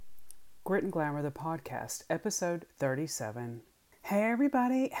Grit and Glamour, the podcast, episode 37. Hey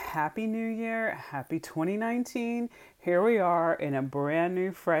everybody, Happy New Year, Happy 2019. Here we are in a brand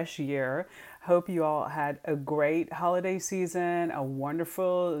new, fresh year. Hope you all had a great holiday season, a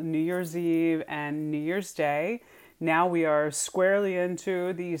wonderful New Year's Eve and New Year's Day. Now we are squarely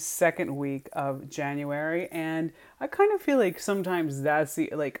into the second week of January, and I kind of feel like sometimes that's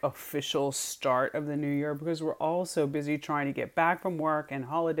the official start of the new year because we're all so busy trying to get back from work and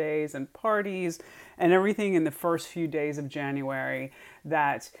holidays and parties and everything in the first few days of January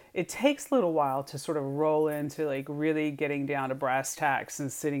that it takes a little while to sort of roll into really getting down to brass tacks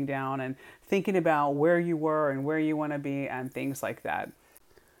and sitting down and thinking about where you were and where you want to be and things like that.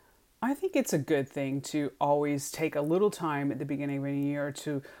 I think it's a good thing to always take a little time at the beginning of a year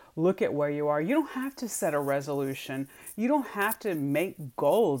to look at where you are. You don't have to set a resolution. You don't have to make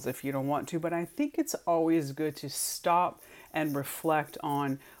goals if you don't want to, but I think it's always good to stop and reflect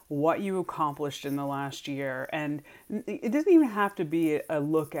on what you accomplished in the last year. And it doesn't even have to be a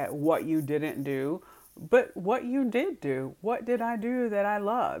look at what you didn't do, but what you did do. What did I do that I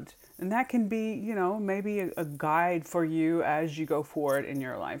loved? And that can be, maybe a guide for you as you go forward in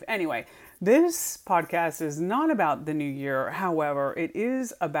your life. Anyway, this podcast is not about the new year. However, it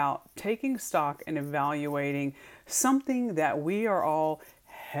is about taking stock and evaluating something that we are all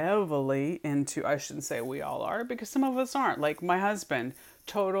heavily into. I shouldn't say we all are because some of us aren't. Like my husband,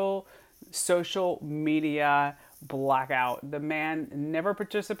 total social media blackout. The man never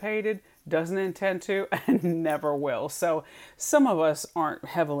participated, doesn't intend to, and never will. So some of us aren't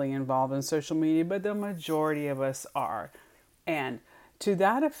heavily involved in social media, but the majority of us are. And to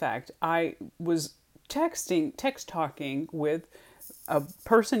that effect, I was text talking with a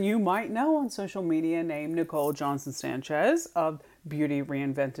person you might know on social media named Nicole Johnson Sanchez of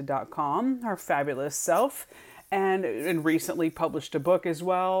BeautyReinvented.com, her fabulous self. And recently published a book as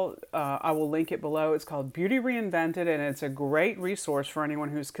well. I will link it below. It's called Beauty Reinvented, and it's a great resource for anyone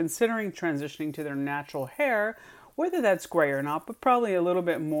who's considering transitioning to their natural hair, whether that's gray or not, but probably a little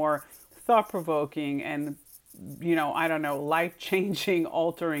bit more thought-provoking and, life-changing,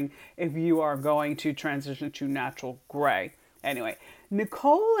 altering if you are going to transition to natural gray. Anyway,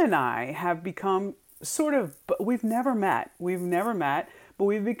 Nicole and I have become we've never met, but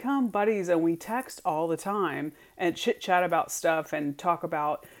we've become buddies and we text all the time and chit chat about stuff and talk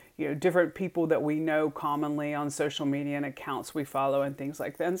about, different people that we know commonly on social media and accounts we follow and things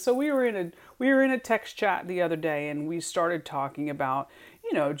like that. And so we were in a text chat the other day and we started talking about,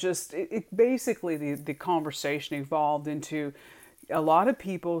 basically the conversation evolved into a lot of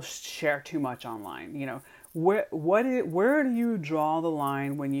people share too much online. Where do you draw the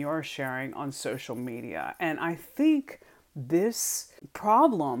line when you are sharing on social media? And I think this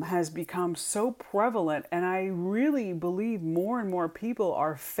problem has become so prevalent, and I really believe more and more people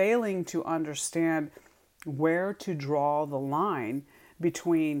are failing to understand where to draw the line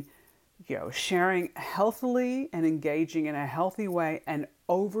between sharing healthily and engaging in a healthy way and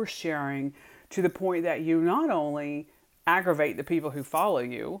oversharing to the point that you not only aggravate the people who follow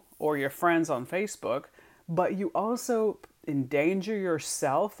you or your friends on Facebook, but you also endanger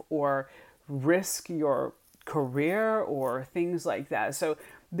yourself or risk your career or things like that. So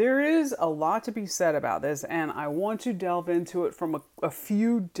there is a lot to be said about this, and I want to delve into it from a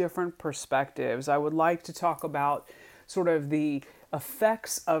few different perspectives. I would like to talk about sort of the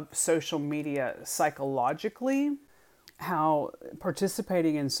effects of social media psychologically, how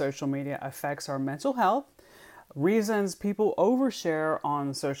participating in social media affects our mental health, reasons people overshare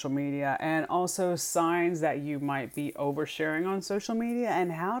on social media, and also signs that you might be oversharing on social media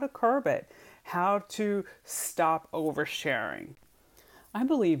and how to curb it, how to stop oversharing. I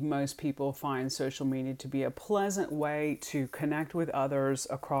believe most people find social media to be a pleasant way to connect with others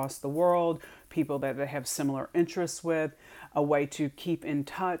across the world, people that they have similar interests with, a way to keep in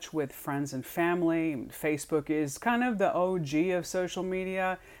touch with friends and family. Facebook is kind of the OG of social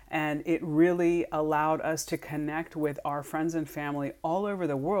media, and it really allowed us to connect with our friends and family all over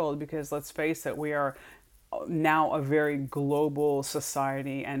the world because, let's face it, we are now a very global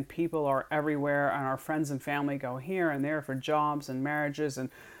society and people are everywhere, and our friends and family go here and there for jobs and marriages and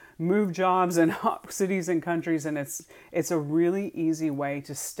move jobs in cities and countries, and it's a really easy way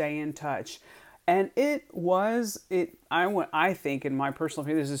to stay in touch. And I think, in my personal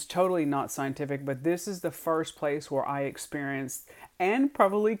opinion, this is totally not scientific, but this is the first place where I experienced and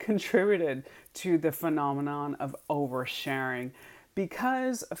probably contributed to the phenomenon of oversharing.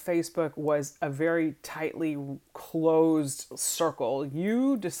 Because Facebook was a very tightly closed circle,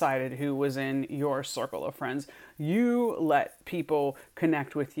 you decided who was in your circle of friends. You let people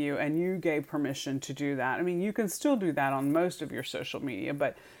connect with you and you gave permission to do that. I mean, you can still do that on most of your social media,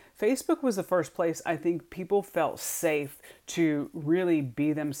 but Facebook was the first place I think people felt safe to really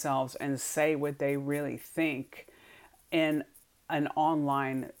be themselves and say what they really think in an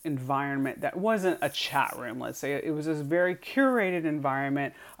online environment that wasn't a chat room. Let's say it was this very curated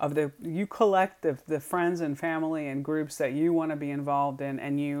environment of you collect the friends and family and groups that you want to be involved in,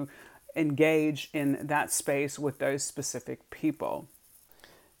 and you engage in that space with those specific people.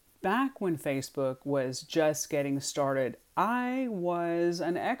 Back when Facebook was just getting started, I was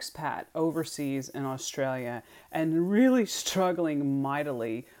an expat overseas in Australia and really struggling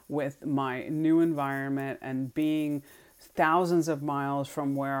mightily with my new environment and being thousands of miles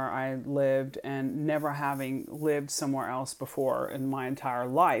from where I lived and never having lived somewhere else before in my entire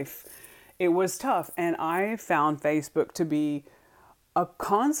life. It was tough, and I found Facebook to be a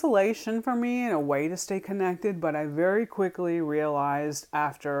consolation for me and a way to stay connected, but I very quickly realized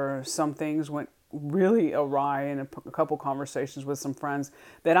after some things went really awry in a couple conversations with some friends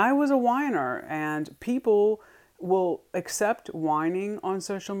that I was a whiner, and people will accept whining on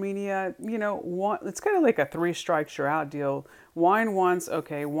social media. It's kind of like a 3 strikes you're out deal. Whine once,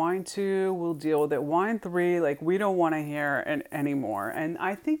 okay. Whine 2, we'll deal with it. Whine 3, like, we don't want to hear it anymore. And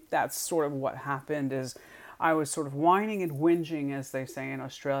I think that's sort of what happened. Is I was sort of whining and whinging, as they say in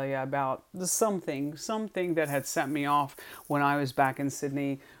Australia, about something that had set me off when I was back in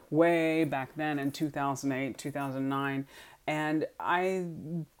Sydney way back then in 2008, 2009. And I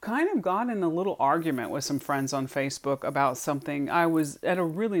kind of got in a little argument with some friends on Facebook about something. I was at a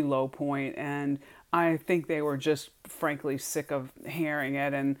really low point, and I think they were just frankly sick of hearing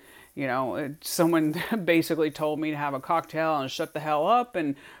it. And, someone basically told me to have a cocktail and shut the hell up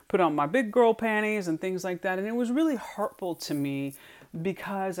and put on my big girl panties and things like that. And it was really hurtful to me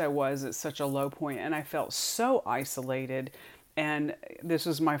because I was at such a low point and I felt so isolated. And this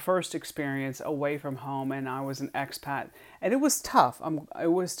was my first experience away from home, and I was an expat, and it was tough.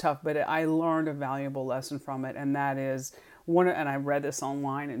 But I learned a valuable lesson from it, and that is and I read this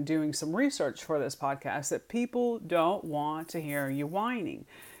online and doing some research for this podcast, that people don't want to hear you whining.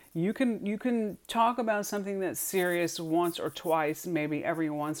 You can talk about something that's serious once or twice, maybe every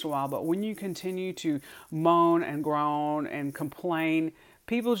once in a while, but when you continue to moan and groan and complain,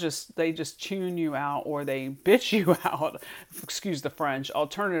 people just tune you out, or they bitch you out, excuse the French.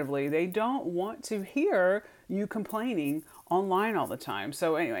 Alternatively, they don't want to hear you complaining online all the time.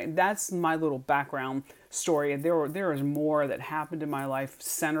 So anyway, that's my little background story. There is more that happened in my life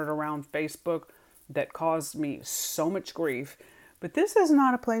centered around Facebook that caused me so much grief. But this is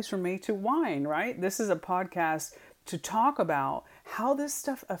not a place for me to whine, right? This is a podcast to talk about how this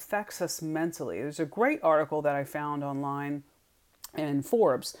stuff affects us mentally. There's a great article that I found online in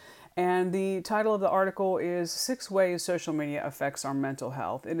Forbes, and the title of the article is 6 Ways Social Media Affects Our Mental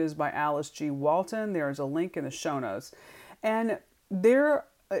Health. It is by Alice G. Walton. There is a link in the show notes. And there,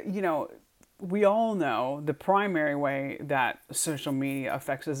 we all know the primary way that social media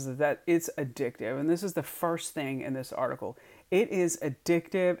affects us is that it's addictive. And this is the first thing in this article. It is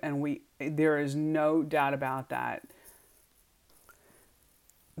addictive, and there is no doubt about that.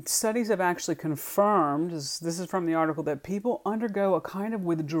 Studies have actually confirmed, this is from the article, that people undergo a kind of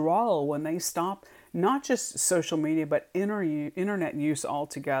withdrawal when they stop not just social media, but internet use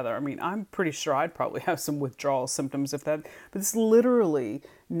altogether. I mean, I'm pretty sure I'd probably have some withdrawal symptoms but it's literally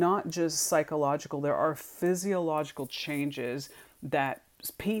not just psychological. There are physiological changes that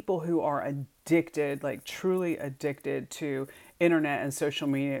people who are addicted, like truly addicted to internet and social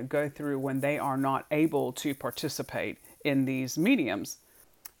media, go through when they are not able to participate in these mediums.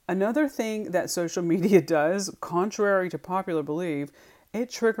 Another thing that social media does, contrary to popular belief, it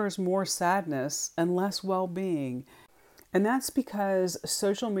triggers more sadness and less well-being. And that's because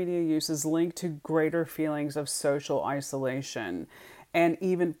social media use is linked to greater feelings of social isolation. And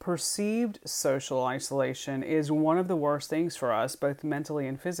even perceived social isolation is one of the worst things for us, both mentally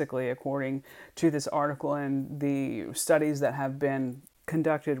and physically, according to this article and the studies that have been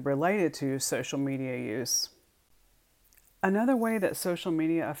conducted related to social media use. Another way that social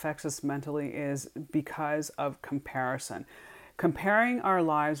media affects us mentally is because of comparison. Comparing our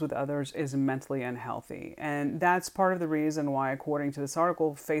lives with others is mentally unhealthy. And that's part of the reason why, according to this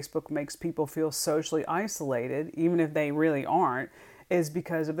article, Facebook makes people feel socially isolated, even if they really aren't, is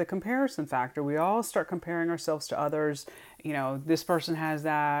because of the comparison factor. We all start comparing ourselves to others. This person has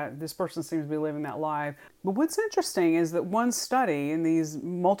that, this person seems to be living that life. But what's interesting is that one study, in these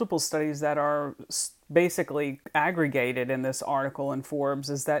multiple studies that are basically aggregated in this article in Forbes,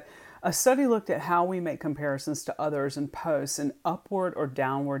 is that a study looked at how we make comparisons to others and posts in upward or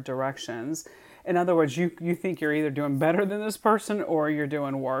downward directions. In other words, you think you're either doing better than this person or you're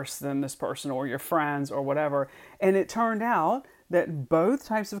doing worse than this person or your friends or whatever. And it turned out that both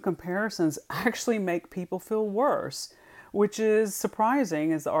types of comparisons actually make people feel worse, which is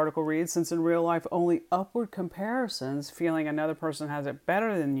surprising, as the article reads, since in real life only upward comparisons, feeling another person has it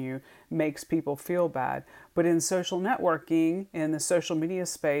better than you, makes people feel bad. But in social networking, in the social media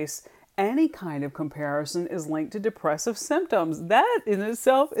space, any kind of comparison is linked to depressive symptoms. That in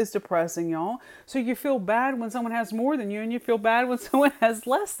itself is depressing, y'all. So you feel bad when someone has more than you, and you feel bad when someone has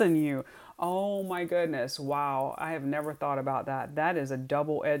less than you. Oh my goodness. Wow. I have never thought about that. That is a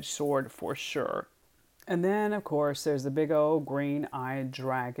double-edged sword for sure. And then, of course, there's the big old green-eyed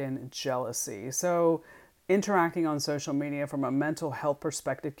dragon, jealousy. So interacting on social media from a mental health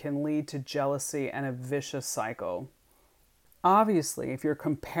perspective can lead to jealousy and a vicious cycle. Obviously, if you're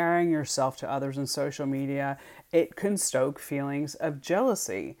comparing yourself to others in social media, it can stoke feelings of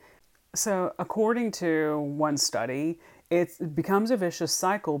jealousy. So, according to one study, it becomes a vicious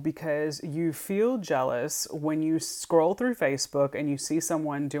cycle because you feel jealous when you scroll through Facebook and you see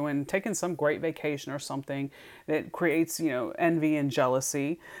someone taking some great vacation or something that creates, envy and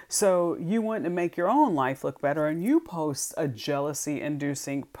jealousy. So you want to make your own life look better and you post a jealousy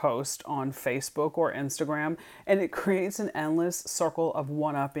inducing post on Facebook or Instagram, and it creates an endless circle of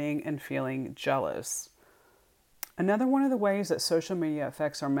one-upping and feeling jealous. Another one of the ways that social media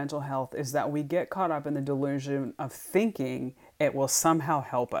affects our mental health is that we get caught up in the delusion of thinking it will somehow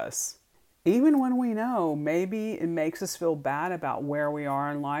help us. Even when we know maybe it makes us feel bad about where we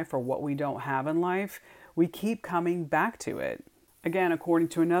are in life or what we don't have in life, we keep coming back to it. Again, according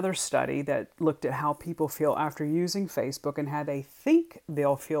to another study that looked at how people feel after using Facebook and how they think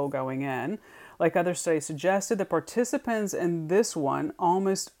they'll feel going in, like other studies suggested, the participants in this one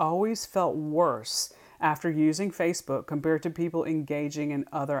almost always felt worse after using Facebook compared to people engaging in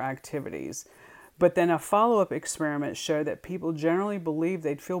other activities. But then a follow-up experiment showed that people generally believed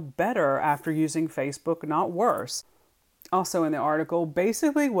they'd feel better after using Facebook, not worse. Also in the article,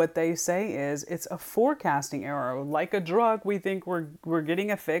 basically what they say is it's a forecasting error. Like a drug, we think we're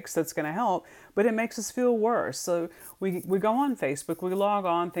getting a fix that's going to help, but it makes us feel worse. So we go on Facebook, we log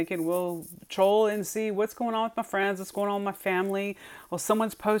on thinking we'll troll and see what's going on with my friends, what's going on with my family. Well,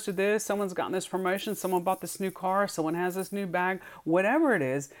 someone's posted this, someone's gotten this promotion, someone bought this new car, someone has this new bag, whatever it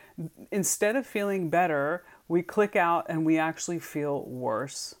is. Instead of feeling better, we click out and we actually feel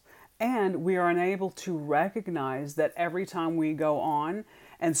worse. And we are unable to recognize that every time we go on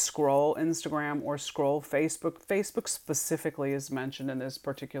and scroll Instagram or scroll Facebook, Facebook specifically is mentioned in this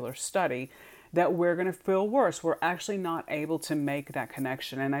particular study, that we're going to feel worse. We're actually not able to make that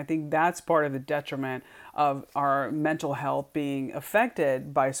connection. And I think that's part of the detriment of our mental health being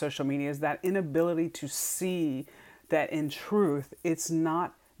affected by social media, is that inability to see that in truth, it's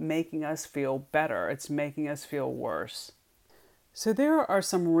not making us feel better. It's making us feel worse. So there are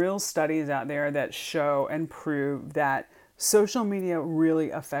some real studies out there that show and prove that social media really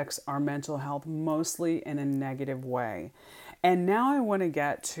affects our mental health, mostly in a negative way. And now I want to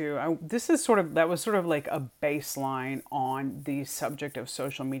get to, that was sort of like a baseline on the subject of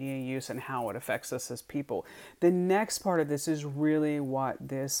social media use and how it affects us as people. The next part of this is really what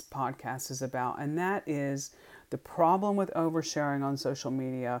this podcast is about, and that is the problem with oversharing on social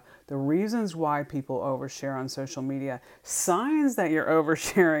media, the reasons why people overshare on social media, signs that you're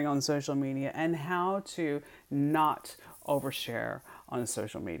oversharing on social media, and how to not overshare on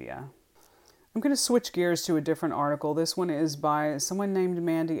social media. I'm going to switch gears to a different article. This one is by someone named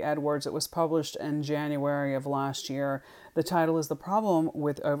Mandy Edwards. It was published in January of last year. The title is The Problem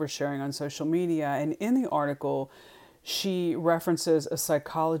with Oversharing on Social Media. And in the article, she references a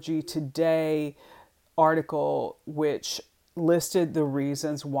Psychology Today article which listed the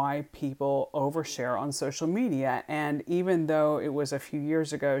reasons why people overshare on social media. And even though it was a few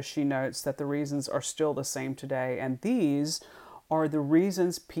years ago, she notes that the reasons are still the same today. And these are the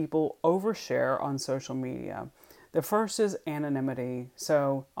reasons people overshare on social media. The first is anonymity.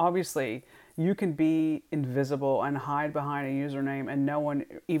 So obviously you can be invisible and hide behind a username and no one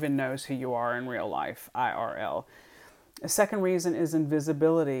even knows who you are in real life, IRL. A second reason is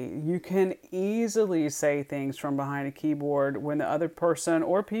invisibility. You can easily say things from behind a keyboard when the other person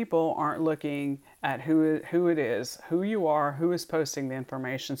or people aren't looking at who it is, who you are, who is posting the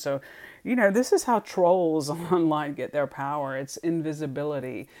information. So, this is how trolls online get their power. It's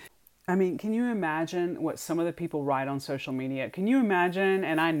invisibility. I mean, can you imagine what some of the people write on social media? Can you imagine,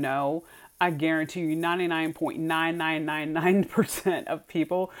 and I guarantee you 99.9999% of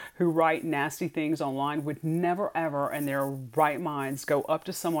people who write nasty things online would never ever in their right minds go up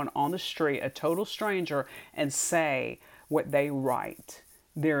to someone on the street, a total stranger, and say what they write.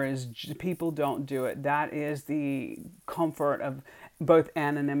 People don't do it. That is the comfort of both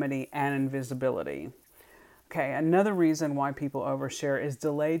anonymity and invisibility. Okay, another reason why people overshare is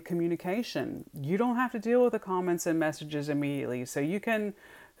delayed communication. You don't have to deal with the comments and messages immediately, so you can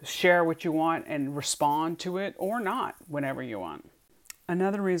share what you want and respond to it or not whenever you want.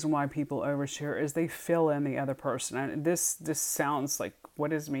 Another reason why people overshare is they fill in the other person. And this sounds like, what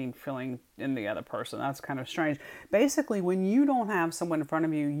does it mean filling in the other person? That's kind of strange. Basically, when you don't have someone in front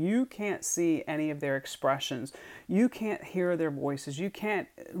of you, you can't see any of their expressions. You can't hear their voices. You can't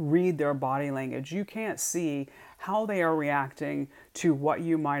read their body language. You can't see how they are reacting to what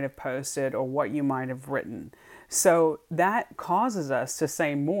you might have posted or what you might have written. So that causes us to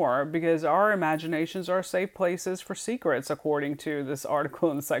say more because our imaginations are safe places for secrets, according to this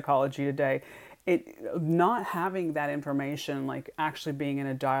article in Psychology Today. Not having that information, like actually being in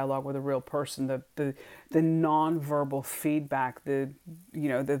a dialogue with a real person, the nonverbal feedback, the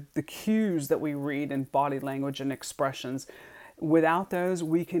cues that we read in body language and expressions. Without those,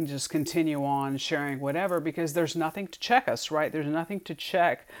 we can just continue on sharing whatever because there's nothing to check us, right? There's nothing to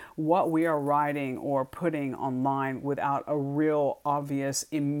check what we are writing or putting online without a real obvious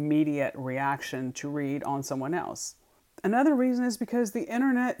immediate reaction to read on someone else. Another reason is because the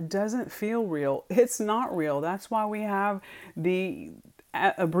internet doesn't feel real. It's not real. That's why we have the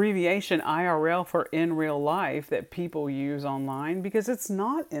abbreviation IRL for in real life that people use online, because it's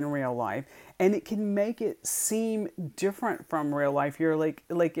not in real life and it can make it seem different from real life. You're like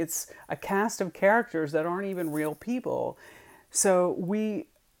it's a cast of characters that aren't even real people. So we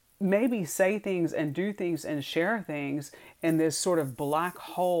maybe say things and do things and share things in this sort of black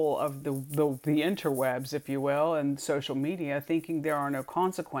hole of the interwebs, if you will, and social media, thinking there are no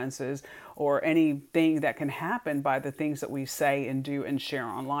consequences or anything that can happen by the things that we say and do and share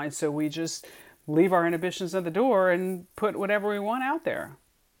online. So we just leave our inhibitions at the door and put whatever we want out there.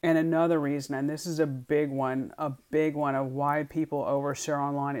 And another reason, and this is a big one of why people overshare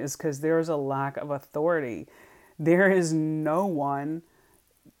online, is because there's a lack of authority. There is no one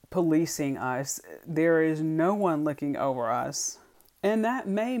policing us. There is no one looking over us. And that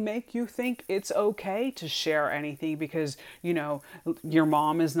may make you think it's okay to share anything because, your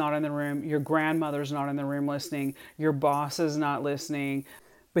mom is not in the room, your grandmother's not in the room listening, your boss is not listening.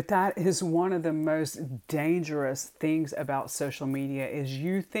 But that is one of the most dangerous things about social media is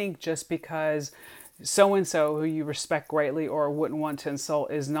you think just because so-and-so who you respect greatly or wouldn't want to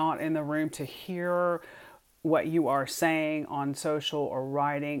insult is not in the room to hear what you are saying on social or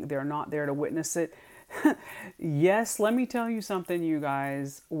writing, they're not there to witness it. Yes, let me tell you something, you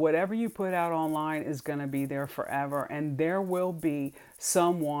guys. Whatever you put out online is going to be there forever, and there will be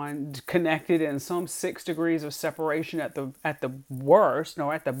someone connected in some 6 degrees of separation at the worst.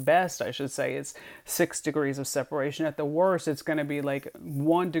 No, at the best, I should say, it's 6 degrees of separation. At the worst, it's going to be like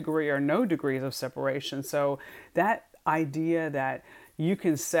 1 degree or no degrees of separation. So that idea that you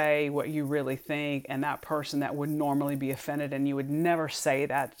can say what you really think and that person that would normally be offended and you would never say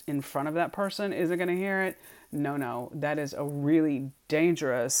that in front of that person isn't going to hear it. No, that is a really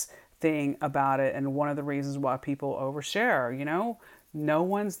dangerous thing about it, and one of the reasons why people overshare. No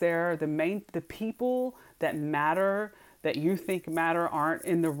one's there. The people that matter, that you think matter, aren't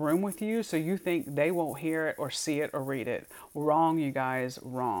in the room with you, so you think they won't hear it or see it or read it. Wrong, you guys,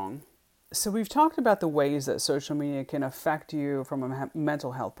 wrong. So we've talked about the ways that social media can affect you from a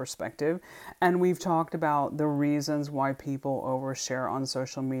mental health perspective, and we've talked about the reasons why people overshare on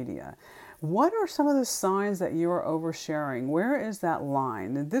social media. What are some of the signs that you are oversharing? Where is that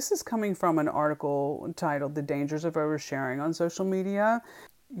line? And this is coming from an article titled "The Dangers of Oversharing on Social Media."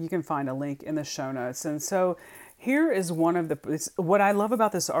 You can find a link in the show notes. And so here is what I love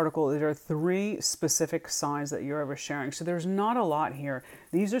about this article. There are 3 specific signs that you're oversharing. So there's not a lot here.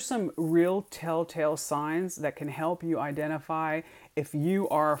 These are some real telltale signs that can help you identify if you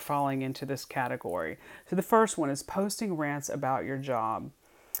are falling into this category. So the first one is posting rants about your job.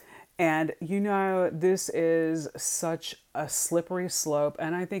 And this is such a slippery slope.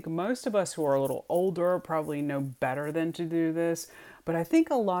 And I think most of us who are a little older probably know better than to do this. But I think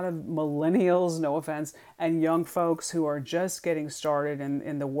a lot of millennials, no offense, and young folks who are just getting started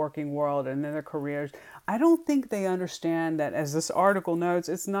in the working world and in their careers, I don't think they understand that, as this article notes,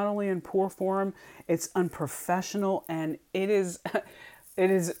 it's not only in poor form, it's unprofessional, and it is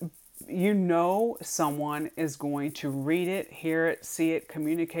someone is going to read it, hear it, see it,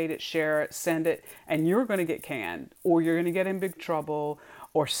 communicate it, share it, send it, and you're going to get canned, or you're going to get in big trouble,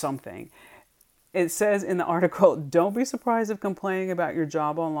 or something. It says in the article, don't be surprised if complaining about your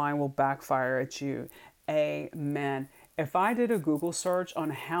job online will backfire at you. Amen. If I did a Google search on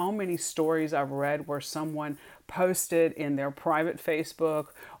how many stories I've read where someone posted in their private Facebook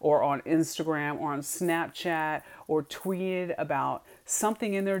or on Instagram or on Snapchat or tweeted about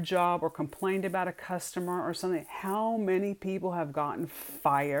something in their job or complained about a customer or something, how many people have gotten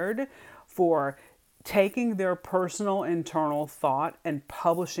fired for taking their personal internal thought and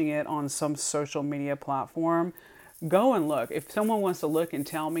publishing it on some social media platform? Go and look. If someone wants to look and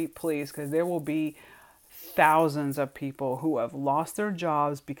tell me, please, because there will be thousands of people who have lost their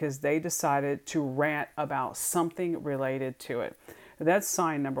jobs because they decided to rant about something related to it. That's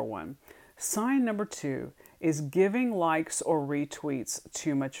sign number one. Sign number two is giving likes or retweets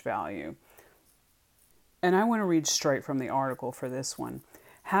too much value. And I want to read straight from the article for this one.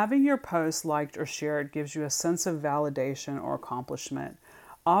 Having your post liked or shared gives you a sense of validation or accomplishment.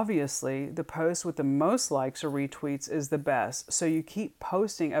 Obviously, the post with the most likes or retweets is the best, so you keep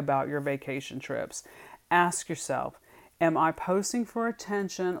posting about your vacation trips. Ask yourself, am I posting for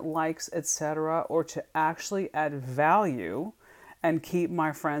attention, likes, etc., or to actually add value and keep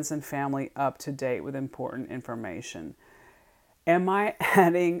my friends and family up to date with important information? Am I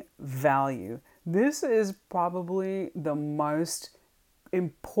adding value? This is probably the most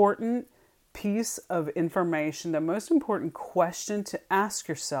important piece of information, the most important question to ask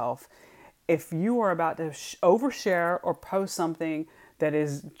yourself if you are about to overshare or post something that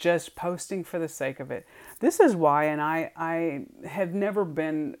is just posting for the sake of it. This is why, and I have never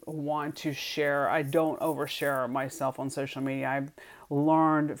been one to share. I don't overshare myself on social media. I've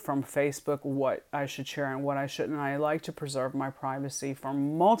learned from Facebook what I should share and what I shouldn't. I like to preserve my privacy for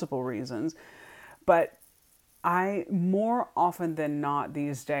multiple reasons. But I, more often than not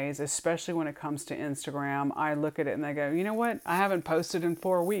these days, especially when it comes to Instagram, I look at it and I go, you know what? I haven't posted in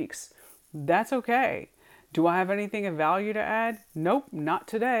 4 weeks. That's okay. Do I have anything of value to add? Nope, not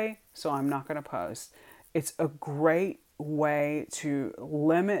today. So I'm not going to post. It's a great way to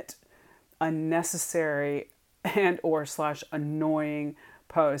limit unnecessary and or / annoying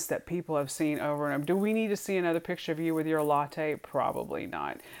posts that people have seen over and over. Do we need to see another picture of you with your latte? Probably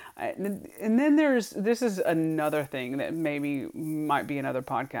not. And then this is another thing that maybe might be another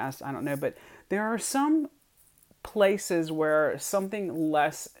podcast. I don't know. But there are some places where something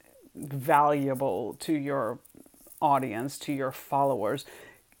less valuable to your audience, to your followers.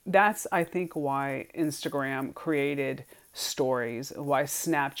 That's, I think, why Instagram created stories, why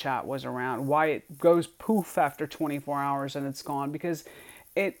Snapchat was around, why it goes poof after 24 hours and it's gone, because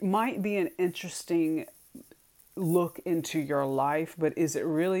it might be an interesting look into your life, but is it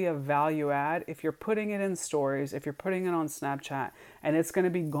really a value add? If you're putting it in stories, if you're putting it on Snapchat and it's going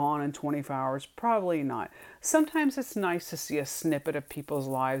to be gone in 24 hours, probably not. Sometimes it's nice to see a snippet of people's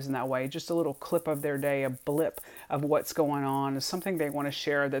lives in that way, just a little clip of their day, a blip of what's going on, something they want to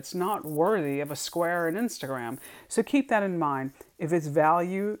share that's not worthy of a square in Instagram. So keep that in mind. If it's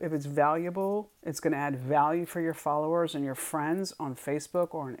valuable, it's going to add value for your followers and your friends on Facebook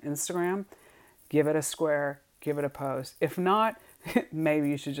or on Instagram, give it a square. Give it a post. If not, maybe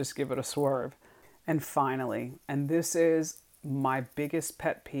you should just give it a swerve. And finally, and this is my biggest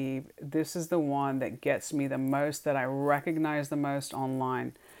pet peeve, this is the one that gets me the most, that I recognize the most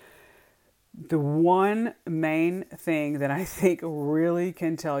online. The one main thing that I think really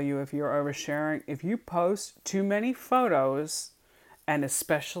can tell you if you're oversharing, if you post too many photos, and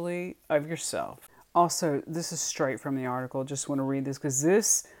especially of yourself. Also, this is straight from the article. Just want to read this because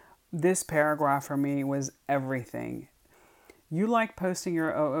this paragraph for me was everything. You like posting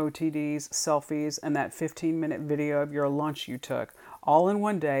your OOTDs, selfies, and that 15-minute video of your lunch you took, all in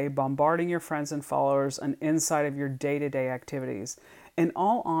one day, bombarding your friends and followers and inside of your day-to-day activities. In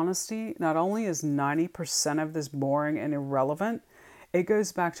all honesty, not only is 90% of this boring and irrelevant, it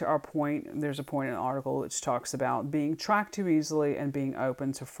goes back to our point. There's a point in the article which talks about being tracked too easily and being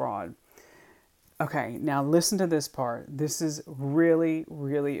open to fraud. Okay, now listen to this part. This is really,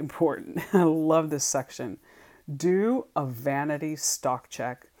 really important. I love this section. Do a vanity stock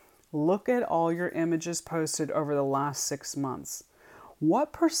check. Look at all your images posted over the last 6 months.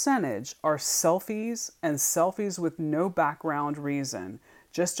 What percentage are selfies and selfies with no background reason,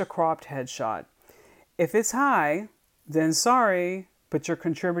 just a cropped headshot? If it's high, then sorry, but you're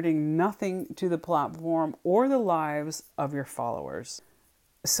contributing nothing to the platform or the lives of your followers.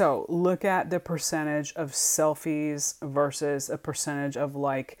 So look at the percentage of selfies versus a percentage of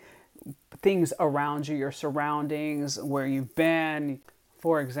like things around you, your surroundings, where you've been.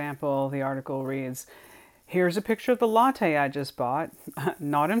 For example, the article reads, here's a picture of the latte I just bought,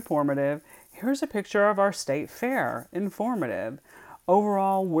 not informative. Here's a picture of our state fair, informative.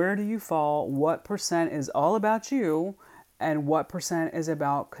 Overall, where do you fall? What percent is all about you? and what percent is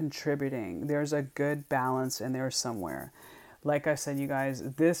about contributing. There's a good balance in there somewhere. Like I said, you guys,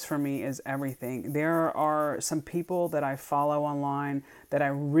 this for me is everything. There are some people that I follow online that I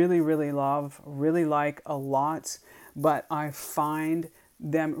really, really love, really like a lot, but I find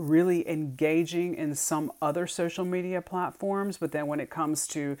them really engaging in some other social media platforms. But then when it comes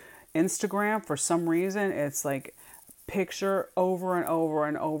to Instagram, for some reason, it's like picture over and over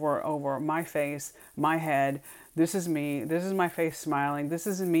and over and over my face, my head. This is me. This is my face smiling. This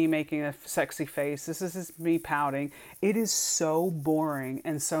is me making a sexy face. This is me pouting. It is so boring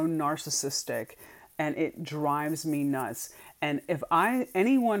and so narcissistic, and it drives me nuts. And if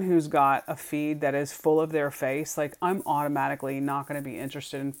anyone who's got a feed that is full of their face, like, I'm automatically not going to be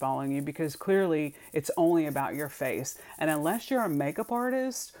interested in following you, because clearly it's only about your face. And unless you're a makeup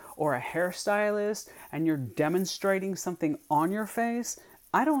artist or a hairstylist and you're demonstrating something on your face,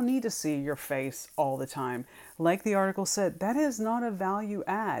 I don't need to see your face all the time. Like the article said, that is not a value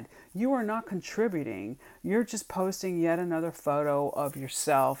add. You are not contributing. You're just posting yet another photo of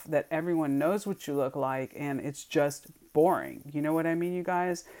yourself that everyone knows what you look like, and it's just boring. You know what I mean, you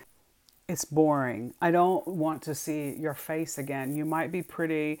guys? It's boring. I don't want to see your face again. You might be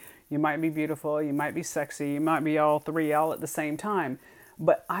pretty, you might be beautiful, you might be sexy, you might be all three all at the same time.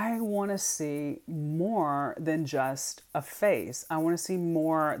 But I want to see more than just a face. I want to see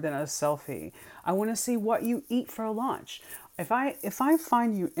more than a selfie. I want to see what you eat for lunch. If I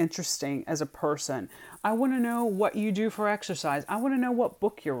find you interesting as a person, I want to know what you do for exercise. I want to know what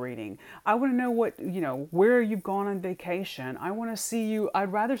book you're reading. I want to know what, where you've gone on vacation. I want to see you.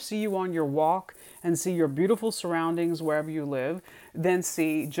 I'd rather see you on your walk and see your beautiful surroundings wherever you live than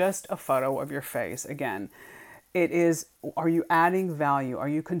see just a photo of your face. Again, it is, are you adding value? Are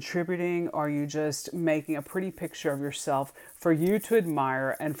you contributing? Are you just making a pretty picture of yourself for you to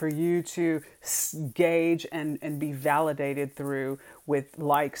admire and for you to gauge and be validated through with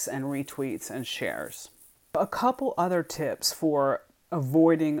likes and retweets and shares? A couple other tips for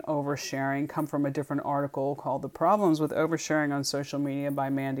avoiding oversharing come from a different article called The Problems with Oversharing on Social Media by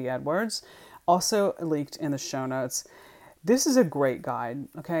Mandy Edwards, also linked in the show notes. This is a great guide,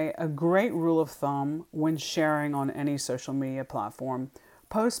 okay? A great rule of thumb when sharing on any social media platform.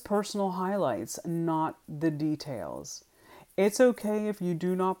 Post personal highlights, not the details. It's okay if you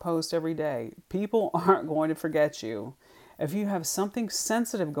do not post every day. People aren't going to forget you. If you have something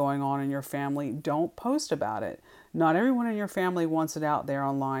sensitive going on in your family, don't post about it. Not everyone in your family wants it out there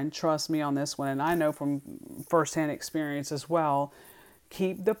online. Trust me on this one, and I know from firsthand experience as well.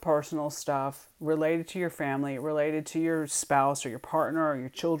 Keep the personal stuff related to your family, related to your spouse or your partner or your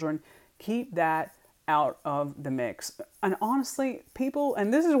children. Keep that out of the mix. And honestly, people,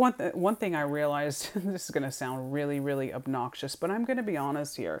 and this is one thing I realized, this is going to sound really, really obnoxious, but I'm going to be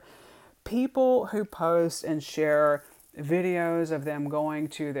honest here. People who post and share videos of them going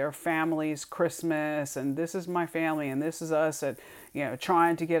to their family's Christmas, and this is my family and this is us at,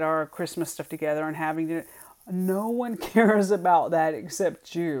 trying to get our Christmas stuff together and having to, no one cares about that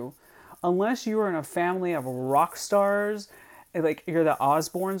except you. Unless you are in a family of rock stars, like you're the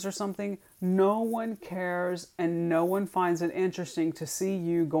Osbournes or something, no one cares and no one finds it interesting to see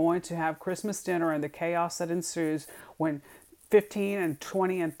you going to have Christmas dinner and the chaos that ensues when 15 and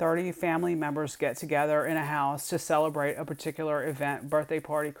 20 and 30 family members get together in a house to celebrate a particular event, birthday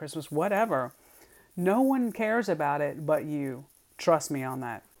party, Christmas, whatever. No one cares about it but you. Trust me on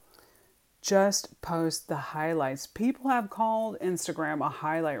that. Just post the highlights. People have called Instagram a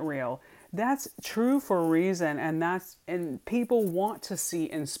highlight reel. That's true for a reason, and people want to see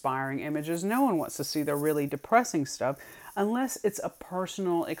inspiring images. No one wants to see the really depressing stuff unless it's a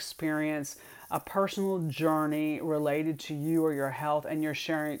personal experience, a personal journey related to you or your health, and you're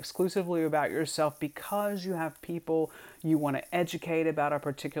sharing exclusively about yourself because you have people you want to educate about a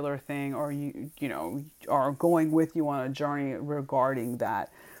particular thing, or you are going with you on a journey regarding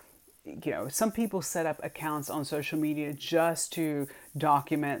that. Some people set up accounts on social media just to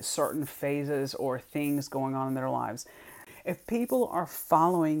document certain phases or things going on in their lives. If people are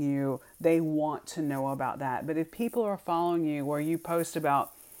following you, they want to know about that. But if people are following you where you post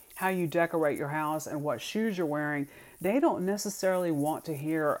about how you decorate your house and what shoes you're wearing, they don't necessarily want to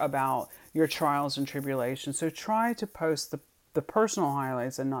hear about your trials and tribulations. So try to post the personal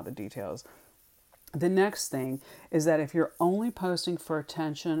highlights and not the details. The next thing is that if you're only posting for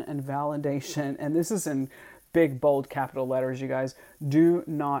attention and validation, and this is in big, bold, capital letters, you guys, do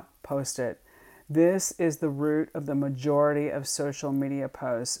not post it. This is the root of the majority of social media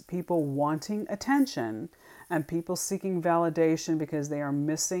posts. People wanting attention and people seeking validation because they are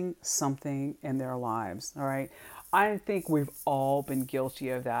missing something in their lives, all right? I think we've all been guilty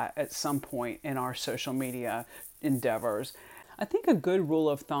of that at some point in our social media. endeavors. I think a good rule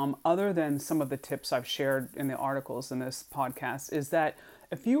of thumb, other than some of the tips I've shared in the articles in this podcast, is that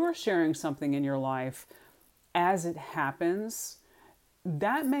if you are sharing something in your life as it happens,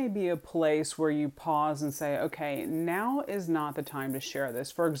 that may be a place where you pause and say, okay, now is not the time to share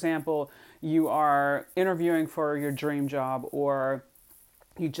this. For example, you are interviewing for your dream job, or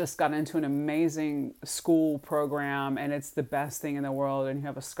you just got into an amazing school program and it's the best thing in the world, and you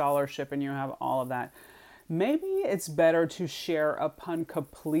have a scholarship and you have all of that. Maybe it's better to share upon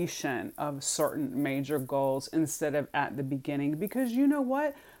completion of certain major goals instead of at the beginning, because you know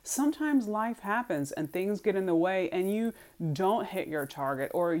what? Sometimes life happens and things get in the way and you don't hit your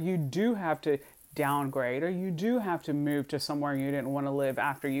target, or you do have to downgrade, or you do have to move to somewhere you didn't want to live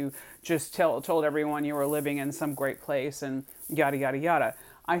after you just told everyone you were living in some great place and yada, yada, yada.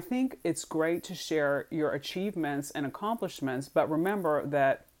 I think it's great to share your achievements and accomplishments, but remember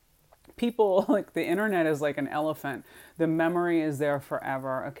that people, like, the internet is like an elephant. The memory is there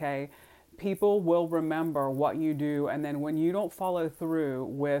forever, okay? People will remember what you do, and then when you don't follow through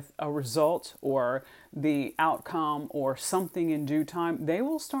with a result or the outcome or something in due time, they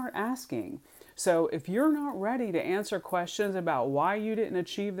will start asking. So if you're not ready to answer questions about why you didn't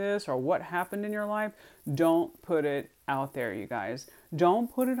achieve this or what happened in your life, don't put it out there, you guys.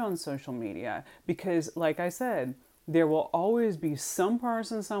 Don't put it on social media, because like I said, there will always be some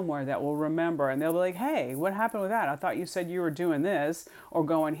person somewhere that will remember, and they'll be like, hey, what happened with that? I thought you said you were doing this or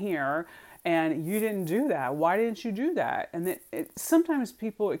going here and you didn't do that. Why didn't you do that? And sometimes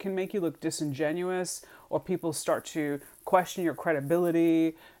it can make you look disingenuous, or people start to question your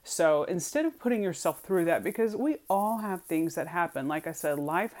credibility. So instead of putting yourself through that, because we all have things that happen. Like I said,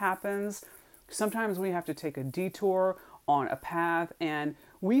 life happens. Sometimes we have to take a detour on a path, and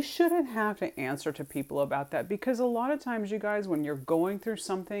we shouldn't have to answer to people about that, because a lot of times, you guys, when you're going through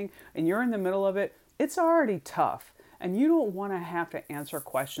something and you're in the middle of it, it's already tough, and you don't want to have to answer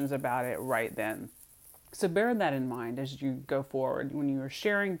questions about it right then. So bear that in mind as you go forward. When you are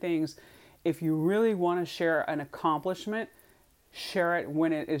sharing things, if you really want to share an accomplishment, share it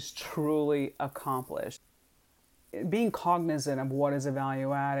when it is truly accomplished. Being cognizant of what is a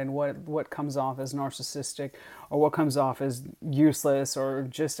value add and what comes off as narcissistic, or what comes off as useless or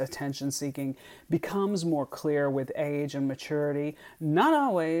just attention seeking, becomes more clear with age and maturity. Not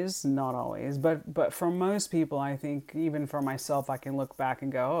always, but for most people, I think, even for myself, I can look back and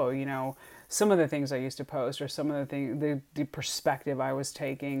go, oh, some of the things I used to post, or some of the things, the perspective I was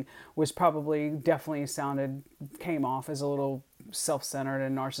taking was definitely came off as a little self-centered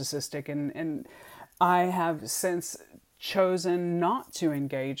and narcissistic, and I have since chosen not to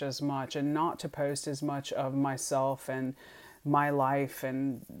engage as much and not to post as much of myself and my life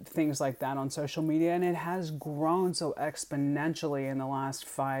and things like that on social media. And it has grown so exponentially in the last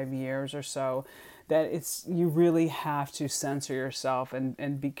 5 years or so that you really have to censor yourself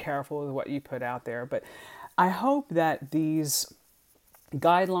and be careful with what you put out there. But I hope that these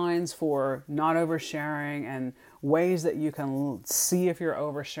guidelines for not oversharing and ways that you can see if you're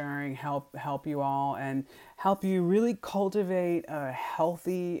oversharing help you all, and help you really cultivate a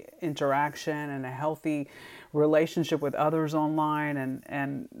healthy interaction and a healthy relationship with others online,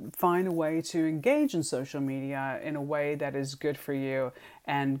 and find a way to engage in social media in a way that is good for you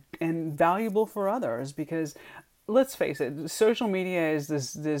and valuable for others. Because let's face it, social media is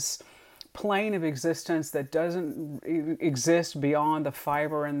this plane of existence that doesn't exist beyond the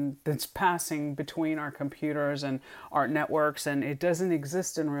fiber and that's passing between our computers and our networks, and it doesn't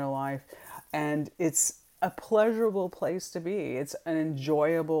exist in real life. And it's a pleasurable place to be. It's an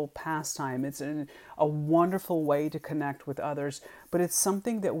enjoyable pastime. It's a wonderful way to connect with others, but it's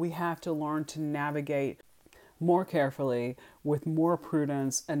something that we have to learn to navigate more carefully, with more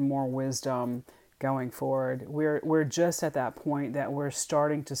prudence and more wisdom going forward. We're just at that point that we're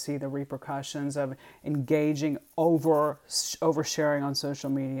starting to see the repercussions of engaging oversharing on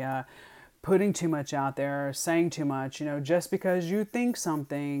social media, putting too much out there, saying too much. Just because you think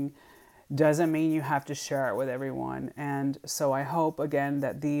something doesn't mean you have to share it with everyone. And so I hope, again,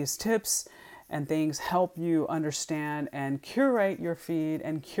 that these tips and things help you understand and curate your feed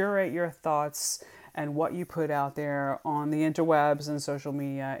and curate your thoughts and what you put out there on the interwebs and social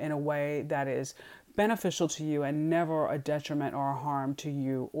media in a way that is beneficial to you and never a detriment or a harm to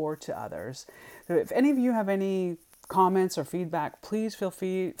you or to others. So if any of you have any comments or feedback, please feel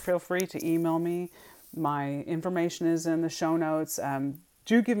free to email me. My information is in the show notes.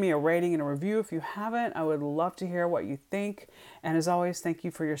 Do give me a rating and a review if you haven't. I would love to hear what you think. And as always, thank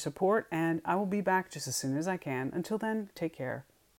you for your support, and I will be back just as soon as I can. Until then, take care.